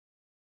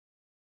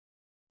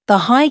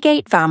The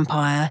Highgate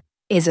Vampire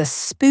is a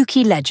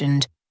spooky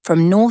legend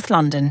from North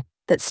London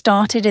that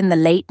started in the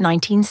late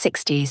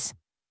 1960s.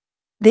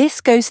 This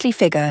ghostly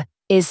figure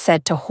is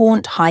said to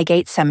haunt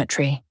Highgate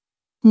Cemetery,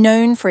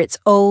 known for its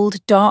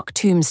old, dark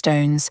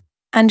tombstones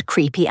and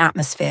creepy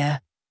atmosphere.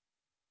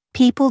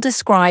 People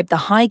describe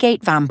the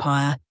Highgate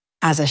Vampire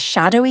as a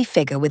shadowy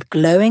figure with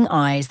glowing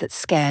eyes that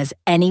scares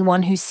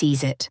anyone who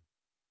sees it.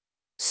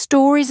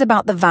 Stories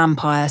about the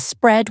vampire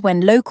spread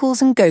when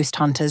locals and ghost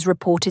hunters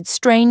reported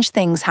strange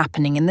things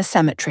happening in the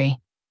cemetery.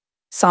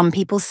 Some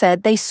people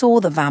said they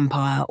saw the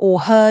vampire or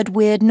heard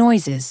weird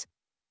noises.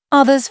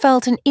 Others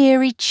felt an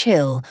eerie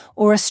chill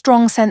or a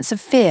strong sense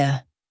of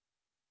fear.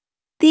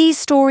 These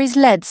stories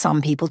led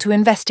some people to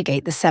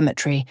investigate the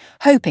cemetery,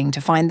 hoping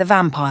to find the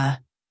vampire.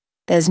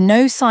 There's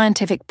no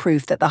scientific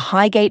proof that the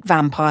Highgate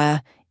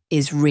Vampire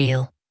is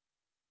real.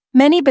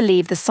 Many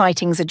believe the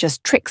sightings are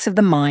just tricks of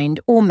the mind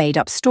or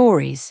made-up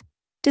stories.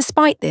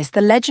 Despite this,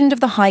 the legend of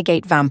the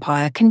Highgate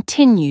Vampire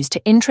continues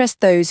to interest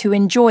those who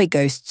enjoy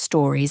ghost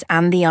stories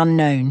and the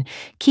unknown,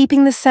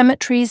 keeping the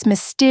cemetery's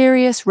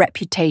mysterious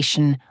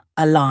reputation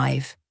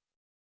alive.